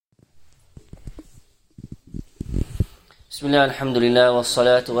Bismillah, alhamdulillah,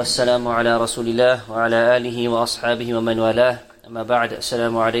 wassalatu wassalamu ala rasulillah wa ala alihi wa ashabihi wa man walah. Amma ba'd,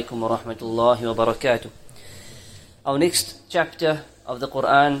 assalamu alaikum wa rahmatullahi wa barakatuh. Our next chapter of the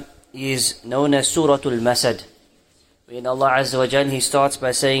Quran is known as Surah Masad. When Allah Azza wa Jal, He starts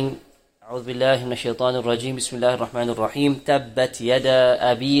by saying, A'udhu billahi minash shaitanir rajim, Bismillahir Rahmanir Rahim, Tabbat yada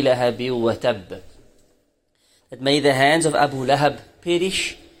Abi Lahabi wa tab. That may the hands of Abu Lahab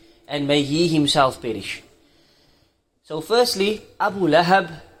perish, and may he himself perish. So firstly, Abu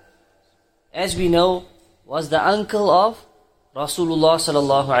Lahab, as we know, was the uncle of Rasulullah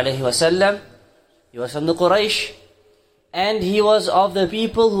sallallahu alaihi wasallam. He was from the Quraysh, and he was of the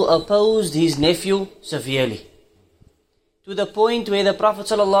people who opposed his nephew severely. To the point where the Prophet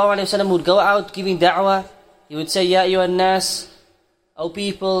sallallahu alaihi wasallam would go out giving da'wah. He would say, Ya ayyuhan nas, O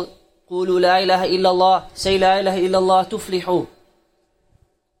people, qulu la ilaha illallah, say la ilaha illallah tuflihu.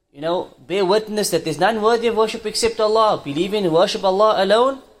 Bear witness that there's none worthy of worship except Allah. Believe in and worship Allah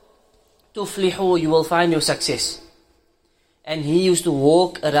alone. Tuflihu, you will find your success. And he used to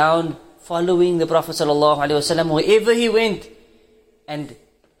walk around following the Prophet ﷺ wherever he went, and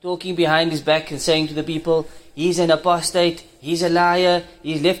talking behind his back and saying to the people, he's an apostate, he's a liar,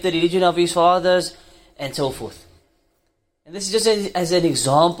 he's left the religion of his fathers, and so forth. And this is just as an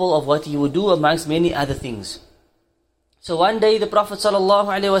example of what he would do amongst many other things. So one day the Prophet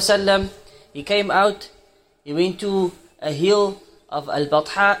ﷺ, he came out, he went to a hill of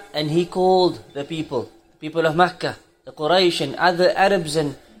Al-Batha, and he called the people of Makkah, the Quraysh and other Arabs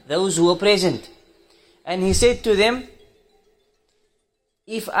and those who were present. And he said to them,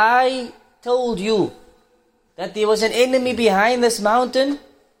 if I told you that there was an enemy behind this mountain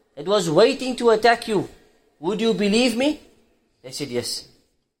that was waiting to attack you, would you believe me? They said yes.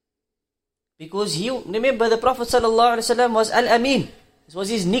 Because remember, the Prophet ﷺ was Al-Amin. This was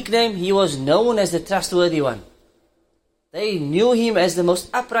his nickname. He was known as the trustworthy one. They knew him as the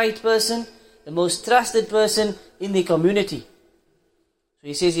most upright person, the most trusted person in the community. So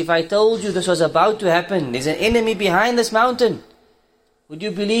he says, if I told you this was about to happen, there's an enemy behind this mountain, would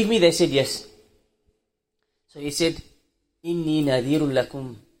you believe me? They said yes. So he said, Inni nadhirun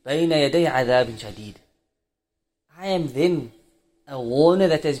lakum bayna yaday adhabin shadid. I am then a warner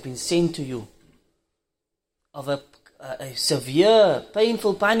that has been sent to you of a severe,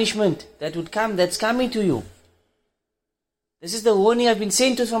 painful punishment that would come, that's coming to you. This is the warning I've been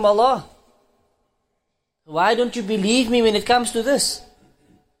sent to from Allah. Why don't you believe me when it comes to this?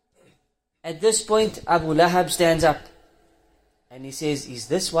 At this point, Abu Lahab stands up and he says, is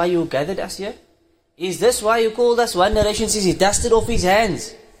this why you gathered us here? Is this why you called us? One narration says he dusted off his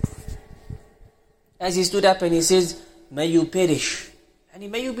hands as he stood up, and he says, may you perish, and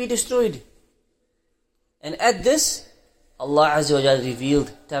may you be destroyed. And at this, Allah Azza wa Jalla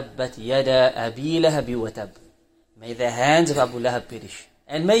revealed, Tabbat yada Abi Lahabi wa tab. May the hands of Abu Lahab perish,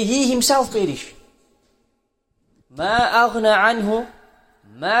 and may he himself perish. Ma aghna anhu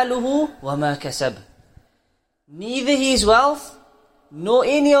maluhu wa ma kasab. Neither his wealth nor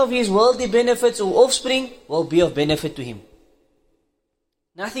any of his worldly benefits or offspring will be of benefit to him.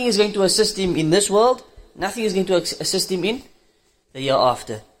 Nothing is going to assist him in this world. Nothing is going to assist him in the year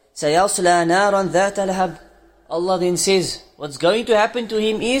after. سَيَصْلَى نَارًا ذَاتَ لَهَبٍ. Allah then says, what's going to happen to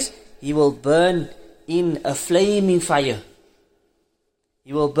him is, he will burn in a flaming fire.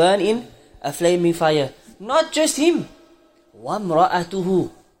 He will burn in a flaming fire. Not just him, وَامْرَأَتُهُ,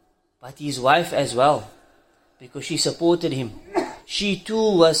 but his wife as well, because she supported him. She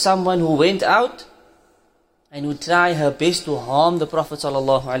too was someone who went out and would try her best to harm the Prophet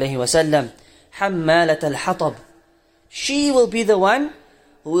ﷺ. حَمَّالَةَ الْحَطَبِ. She will be the one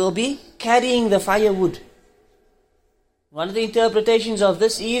who will be carrying the firewood. One of the interpretations of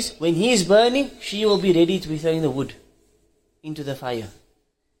this is, when he is burning, she will be ready to be throwing the wood into the fire.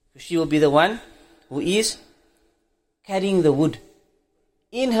 She will be the one who is carrying the wood.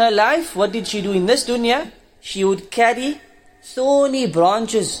 In her life, what did she do in this dunya? She would carry thorny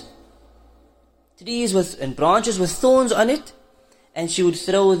branches, trees and branches with thorns on it, and she would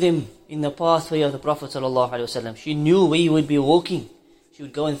throw them in the pathway of the Prophet ﷺ. She knew where he would be walking. She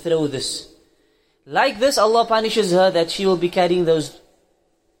would go and throw this. Like this, Allah punishes her that she will be carrying those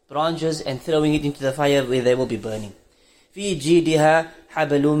branches and throwing it into the fire where they will be burning. فِي جِيدِهَا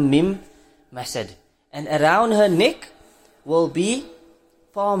حَبَلٌ مِّن مَسَدٍ. And around her neck will be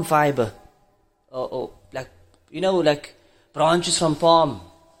palm fiber. Like branches from palm.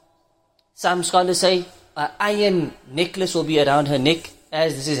 Some scholars say an iron necklace will be around her neck,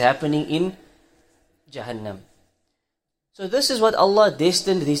 as this is happening in Jahannam. So this is what Allah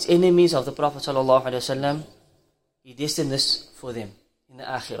destined these enemies of the Prophet ﷺ. He destined this for them in the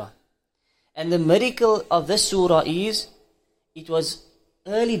Akhirah. And the miracle of this surah is it was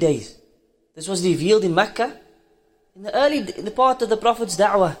early days. This was revealed in Mecca, in the part of the Prophet's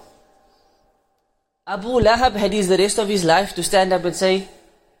da'wah. Abu Lahab had the rest of his life to stand up and say,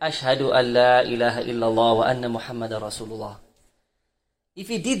 Ashhadu an la ilaha illallah wa anna Muhammadan Rasulullah. If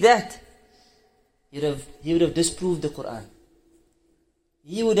he did that, he would have disproved the Quran.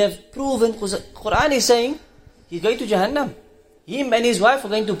 He would have proven, because the Quran is saying, he's going to Jahannam. Him and his wife are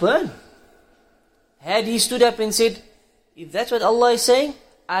going to burn. Had he stood up and said, if that's what Allah is saying,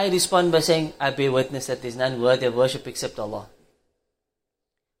 I respond by saying, I bear witness that there is none worthy of worship except Allah.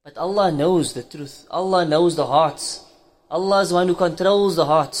 But Allah knows the truth. Allah knows the hearts. Allah is the one who controls the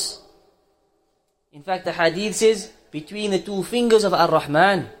hearts. In fact, the hadith says, between the two fingers of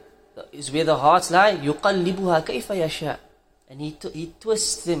Ar-Rahman is where the hearts lie. يُقَلِّبُهَا كَيْفَ يَشَاءُ. And he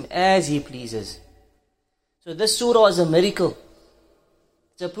twists them as He pleases. So this surah is a miracle.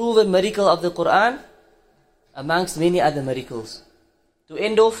 It's a proven miracle of the Quran amongst many other miracles. To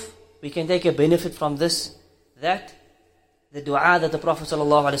end off, we can take a benefit from this, that the dua that the Prophet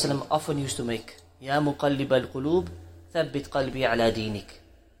ﷺ often used to make. Ya muqallib al-qulub, thabbit qalbi ala dinik.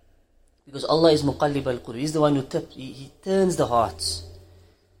 Because Allah is muqallib al-qulub. He's the one who He turns the hearts.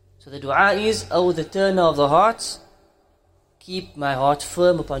 So the dua is, oh the turner of the hearts, keep my heart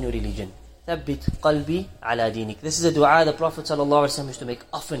firm upon your religion. Thabbit qalbi ala dinik. This is a dua the Prophet ﷺ used to make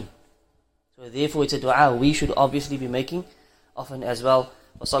often. So therefore it's a dua we should obviously be making often as well.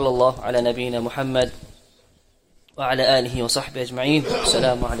 وصلى الله على نبينا محمد وعلى آله وصحبه أجمعين.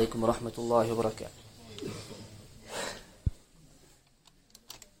 السلام عليكم ورحمة الله وبركاته.